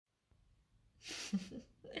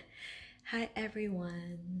Hi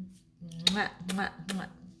everyone. Mwah, mwah, mwah.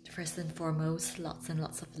 First and foremost, lots and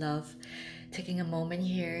lots of love. Taking a moment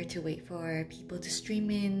here to wait for people to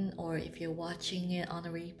stream in, or if you're watching it on a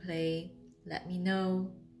replay, let me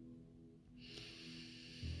know.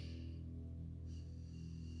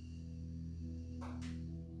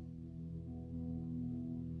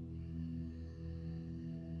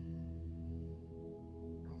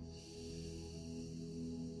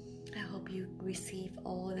 I hope you receive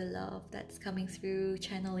all the love that's coming through,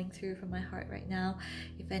 channeling through from my heart right now.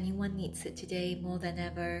 If anyone needs it today more than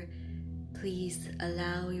ever, please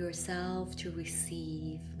allow yourself to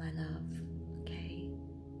receive my love, okay?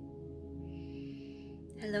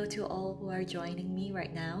 Hello to all who are joining me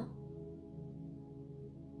right now.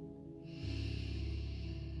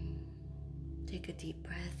 Take a deep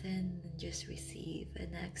breath in and just receive,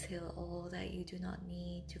 and exhale all that you do not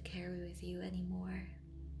need to carry with you anymore.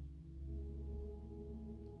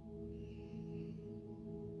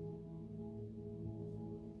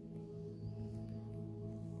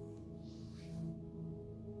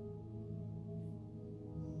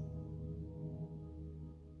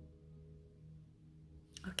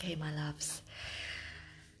 Okay, my loves.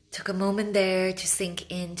 Took a moment there to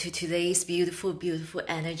sink into today's beautiful, beautiful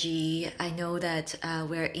energy. I know that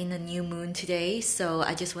we're in a new moon today, so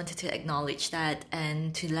I just wanted to acknowledge that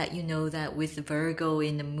and to let you know that with Virgo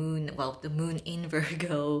in the moon, well, the moon in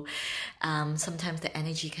Virgo, sometimes the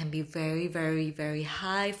energy can be very, very, very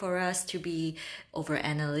high for us to be over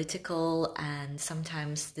analytical, and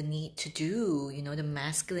sometimes the need to do, the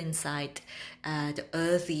masculine side, the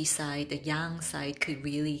earthy side, the yang side could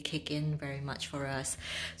really kick in very much for us.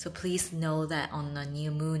 So please know that on the new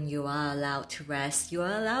moon, you are allowed to rest. You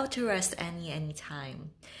are allowed to rest any time.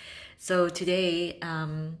 So today,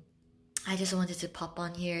 I just wanted to pop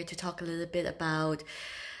on here to talk a little bit about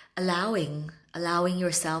allowing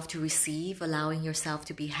yourself to receive, allowing yourself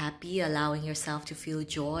to be happy, allowing yourself to feel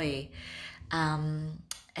joy.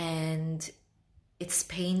 And it's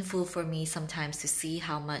painful for me sometimes to see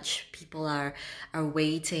how much people are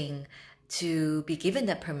waiting to be given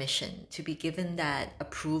that permission, to be given that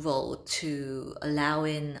approval, to allow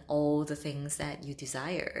in all the things that you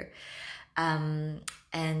desire. And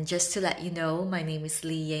just to let you know, my name is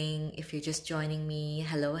Li Ying. If you're just joining me,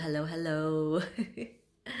 hello, hello, hello.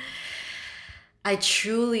 I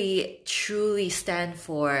truly, truly stand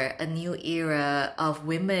for a new era of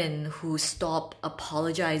women who stop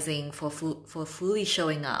apologizing for fully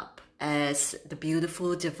showing up as the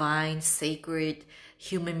beautiful, divine, sacred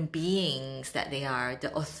human beings that they are,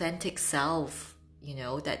 the authentic self,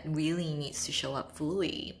 that really needs to show up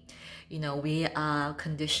fully. We are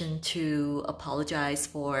conditioned to apologize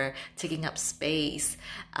for taking up space.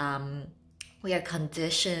 We are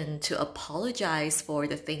conditioned to apologize for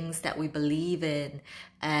the things that we believe in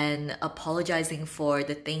and apologizing for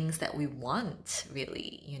the things that we want,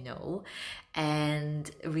 really, And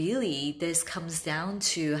really, this comes down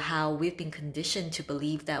to how we've been conditioned to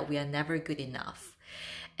believe that we are never good enough.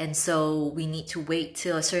 And so we need to wait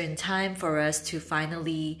till a certain time for us to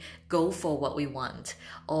finally go for what we want,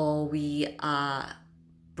 or we are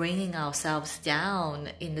bringing ourselves down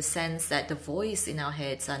in the sense that the voice in our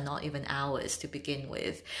heads are not even ours to begin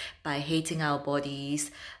with, by hating our bodies,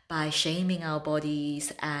 by shaming our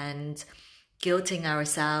bodies, and guilting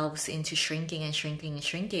ourselves into shrinking and shrinking and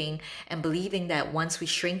shrinking, and believing that once we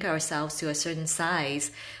shrink ourselves to a certain size,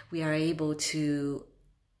 we are able to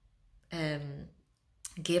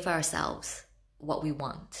give ourselves what we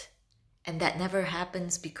want. And that never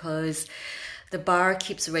happens, because the bar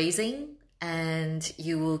keeps raising and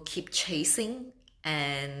you will keep chasing,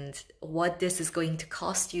 and what this is going to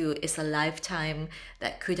cost you is a lifetime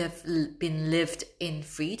that could have been lived in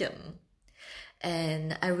freedom.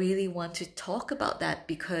 And I really want to talk about that,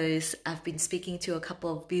 because I've been speaking to a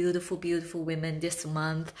couple of beautiful, beautiful women this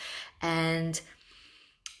month, and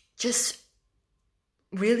just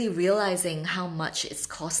really realizing how much it's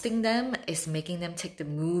costing them is making them take the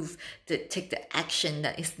move, to take the action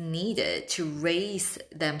that is needed to raise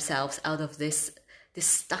themselves out of this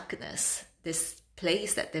stuckness, this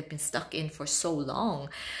place that they've been stuck in for so long.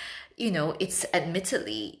 It's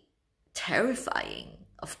admittedly terrifying.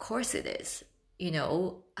 Of course it is.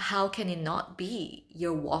 How can it not be?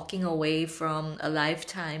 You're walking away from a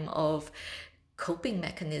lifetime of coping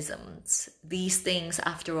mechanisms. These things,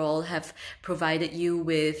 after all, have provided you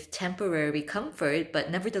with temporary comfort, but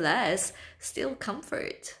nevertheless, still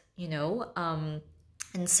comfort, And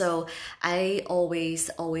so I always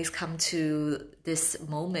come to this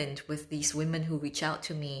moment with these women who reach out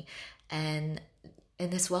to me, and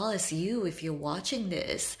And as well as you, if you're watching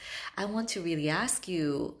this, I want to really ask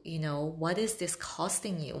you, what is this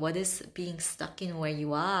costing you? What is being stuck in where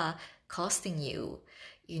you are costing you?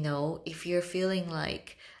 If you're feeling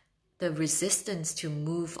like the resistance to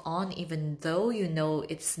move on, even though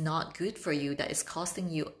it's not good for you, that is costing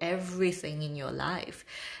you everything in your life,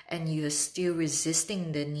 and you're still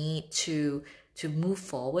resisting the need to move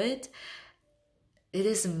forward, it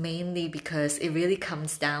is mainly because it really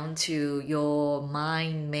comes down to your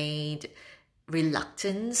mind-made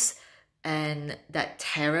reluctance and that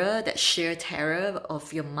terror, that sheer terror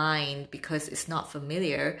of your mind, because it's not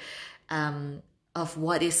familiar, of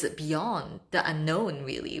what is beyond the unknown,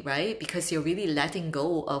 really, right? Because you're really letting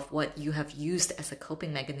go of what you have used as a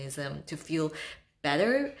coping mechanism to feel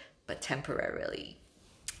better, but temporarily.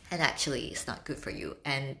 And actually, it's not good for you.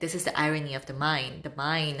 And this is the irony of the mind. The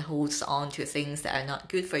mind holds on to things that are not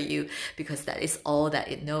good for you because that is all that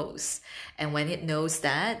it knows. And when it knows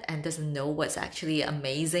that and doesn't know what's actually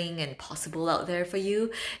amazing and possible out there for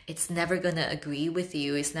you, it's never going to agree with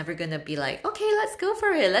you. It's never going to be like, okay, let's go for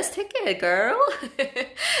it. Let's take it, girl.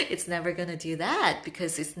 It's never going to do that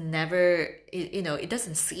because it's never, it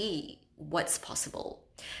doesn't see what's possible.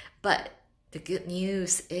 But the good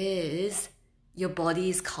news is, your body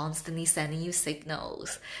is constantly sending you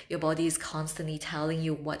signals. Your body is constantly telling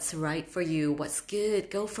you what's right for you, what's good,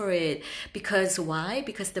 go for it. Because why?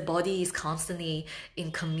 Because the body is constantly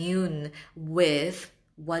in commune with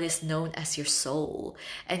what is known as your soul.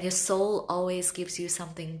 And your soul always gives you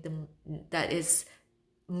something that is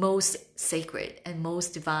most sacred and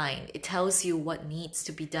most divine. It tells you what needs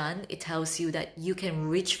to be done. It tells you that you can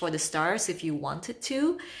reach for the stars if you wanted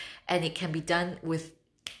to, and it can be done with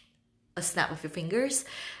a snap of your fingers,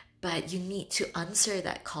 but you need to answer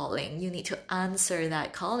that calling. You need to answer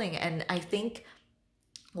that calling. And I think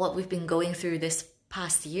what we've been going through this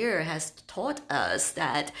past year has taught us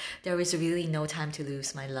that there is really no time to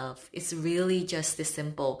lose, my love. It's really just this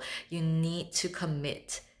simple. You need to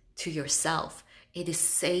commit to yourself. It is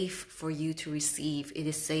safe for you to receive. It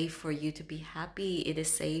is safe for you to be happy. It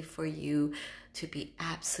is safe for you to be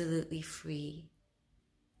absolutely free.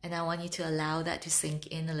 And I want you to allow that to sink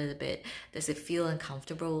in a little bit. Does it feel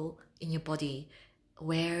uncomfortable in your body?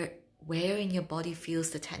 Where in your body feels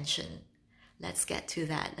the tension? Let's get to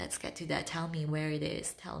that. Let's get to that. Tell me where it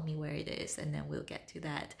is. Tell me where it is. And then we'll get to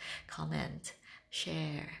that. Comment,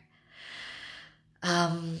 share.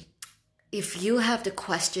 If you have the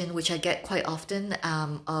question, which I get quite often,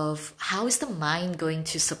 of how is the mind going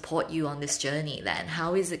to support you on this journey then?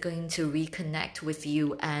 How is it going to reconnect with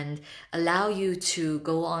you and allow you to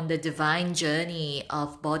go on the divine journey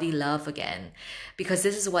of body love again? Because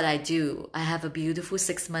this is what I do. I have a beautiful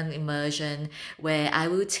 6-month immersion where I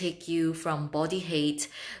will take you from body hate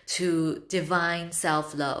to divine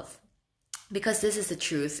self-love. Because this is the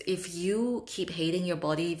truth. If you keep hating your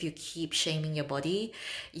body, if you keep shaming your body,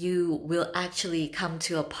 you will actually come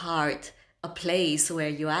to a place where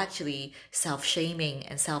you're actually self-shaming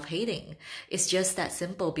and self-hating. It's just that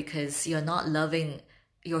simple because you're not loving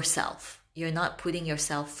yourself. You're not putting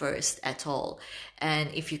yourself first at all.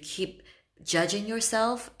 And if you keep judging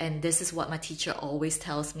yourself, and this is what my teacher always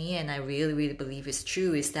tells me, and I really, really believe is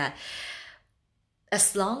true, is that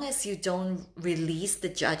as long as you don't release the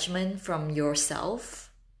judgment from yourself,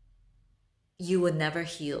 you will never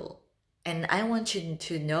heal. And I want you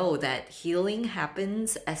to know that healing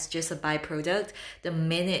happens as just a byproduct the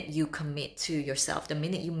minute you commit to yourself, the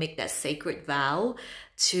minute you make that sacred vow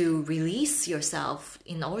to release yourself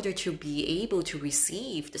in order to be able to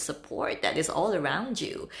receive the support that is all around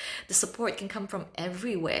you. The support can come from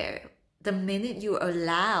everywhere. The minute you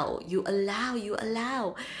allow,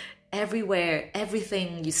 everywhere,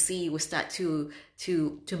 everything you see will start to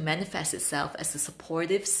manifest itself as a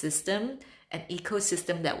supportive system, an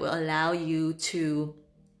ecosystem that will allow you to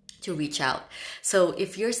reach out. So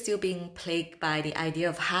if you're still being plagued by the idea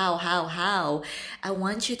of how, I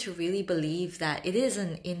want you to really believe that it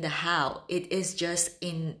isn't in the how. It is just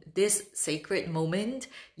in this sacred moment,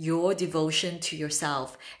 your devotion to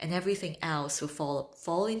yourself, and everything else will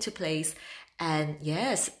fall into place. And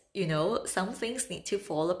yes, some things need to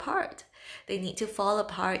fall apart. They need to fall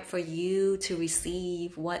apart for you to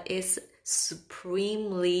receive what is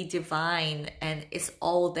supremely divine, and it's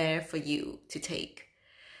all there for you to take.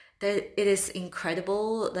 That it is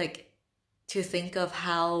incredible, to think of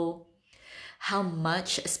how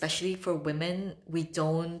much, especially for women, we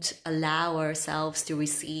don't allow ourselves to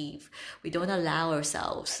receive. We don't allow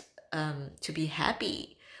ourselves to be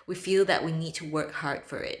happy. We feel that we need to work hard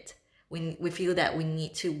for it. We feel that we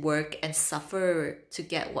need to work and suffer to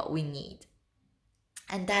get what we need.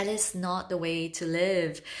 And that is not the way to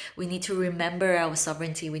live. We need to remember our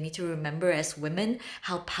sovereignty. We need to remember as women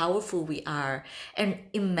how powerful we are. And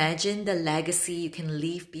imagine the legacy you can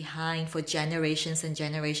leave behind for generations and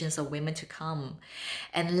generations of women to come.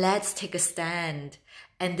 And let's take a stand.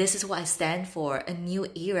 And this is what I stand for, a new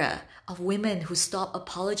era of women who stop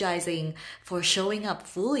apologizing for showing up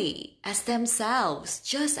fully as themselves,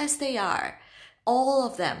 just as they are. All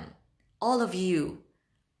of them, all of you.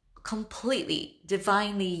 Completely,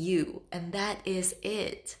 divinely you. And that is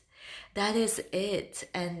it. That is it.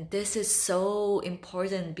 And this is so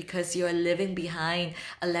important because you're living behind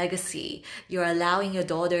a legacy. You're allowing your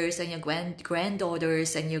daughters and your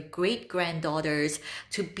granddaughters and your great-granddaughters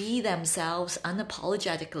to be themselves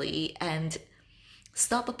unapologetically and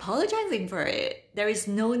stop apologizing for it. There is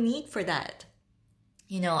no need for that.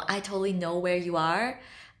 You know, I totally know where you are.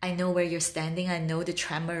 I know where you're standing. I know the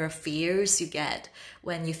tremor of fears you get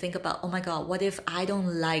when you think about, oh my God, what if I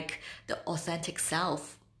don't like the authentic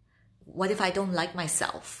self? What if I don't like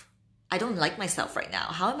myself? I don't like myself right now.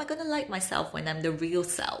 How am I going to like myself when I'm the real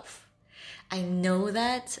self? I know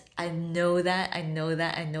that. I know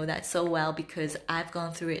that so well because I've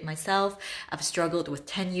gone through it myself. I've struggled with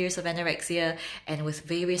 10 years of anorexia and with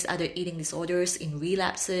various other eating disorders in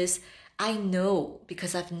relapses. I know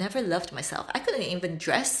because I've never loved myself. I couldn't even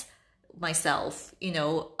dress myself,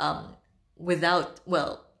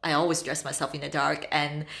 I always dress myself in the dark.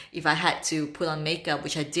 And if I had to put on makeup,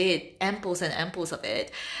 which I did, amples and amples of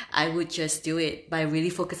it, I would just do it by really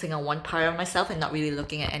focusing on one part of myself and not really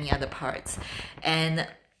looking at any other parts. And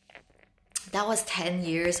that was 10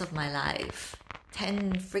 years of my life.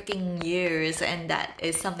 10 freaking years. And that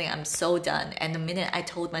is something I'm so done. And the minute I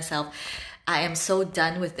told myself, I am so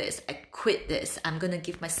done with this. I quit this. I'm going to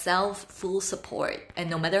give myself full support. And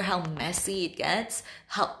no matter how messy it gets,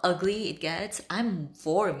 how ugly it gets, I'm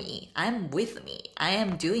for me. I'm with me. I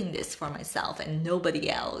am doing this for myself and nobody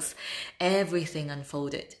else. Everything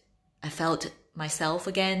unfolded. I felt myself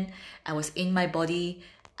again. I was in my body.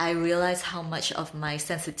 I realized how much of my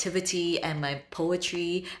sensitivity and my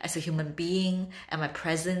poetry as a human being and my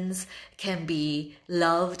presence can be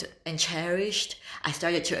loved and cherished. I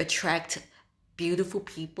started to attract beautiful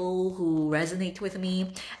people who resonate with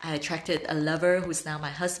me. I attracted a lover who's now my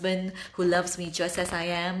husband, who loves me just as I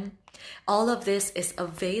am. All of this is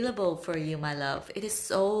available for you, my love. It is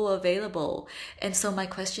so available. And so my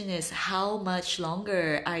question is, how much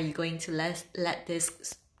longer are you going to let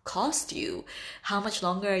this cost you? How much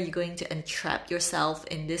longer are you going to entrap yourself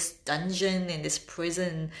in this dungeon, in this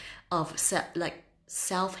prison of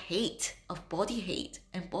self-hate, of body hate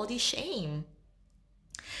and body shame?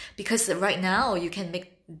 Because right now you can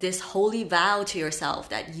make this holy vow to yourself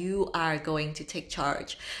that you are going to take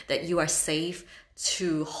charge, that you are safe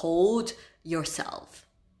to hold yourself.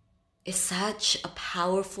 It's such a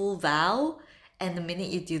powerful vow. And the minute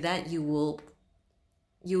you do that, you will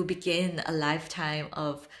begin a lifetime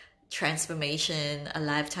of transformation, a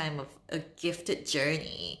lifetime of a gifted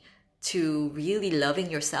journey to really loving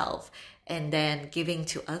yourself and then giving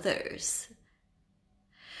to others.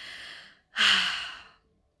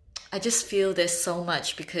 I just feel this so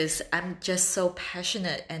much because I'm just so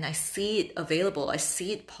passionate and I see it available. I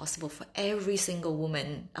see it possible for every single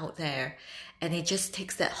woman out there. And it just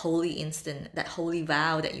takes that holy instant, that holy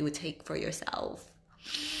vow that you would take for yourself.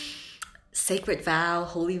 Sacred vow,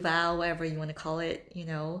 holy vow, whatever you want to call it,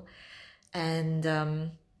 And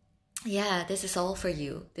this is all for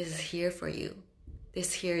you. This is here for you.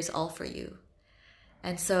 This here is all for you.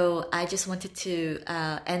 And so I just wanted to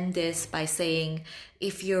end this by saying,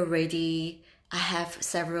 if you're ready, I have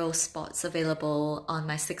several spots available on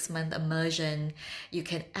my 6-month immersion. You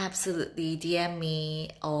can absolutely DM me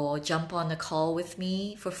or jump on a call with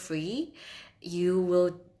me for free. You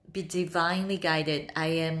will be divinely guided. I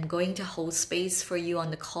am going to hold space for you on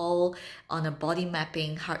the call, on a body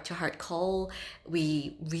mapping heart-to-heart call.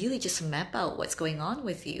 We really just map out what's going on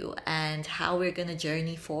with you and how we're going to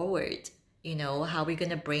journey forward. How we're going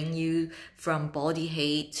to bring you from body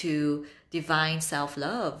hate to divine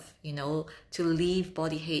self-love, to leave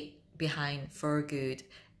body hate behind for good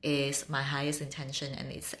is my highest intention,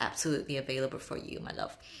 and it's absolutely available for you, my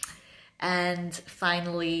love. And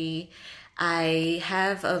finally, I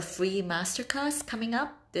have a free masterclass coming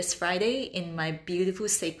up this Friday in my beautiful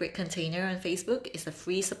sacred container on Facebook. It's a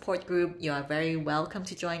free support group. You are very welcome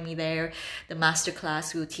to join me there. The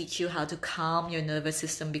masterclass will teach you how to calm your nervous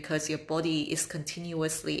system because your body is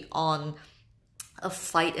continuously on a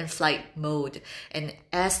fight and flight mode. And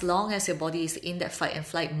as long as your body is in that fight and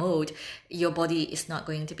flight mode, your body is not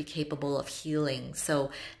going to be capable of healing.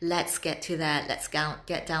 So let's get to that. Let's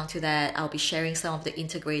get down to that. I'll be sharing some of the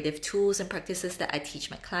integrative tools and practices that I teach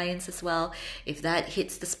my clients as well. If that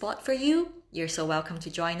hits the spot for you, you're so welcome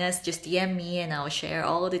to join us. Just DM me and I'll share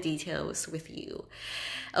all the details with you.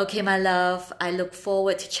 Okay, my love, I look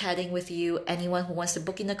forward to chatting with you. Anyone who wants to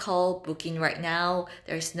book in a call, book in right now.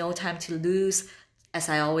 There's no time to lose. As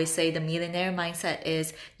I always say, the millionaire mindset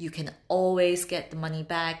is you can always get the money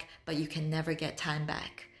back, but you can never get time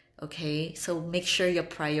back. Okay, so make sure your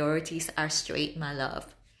priorities are straight, my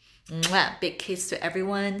love. Mwah! Big kiss to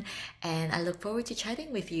everyone, and I look forward to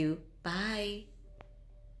chatting with you. Bye.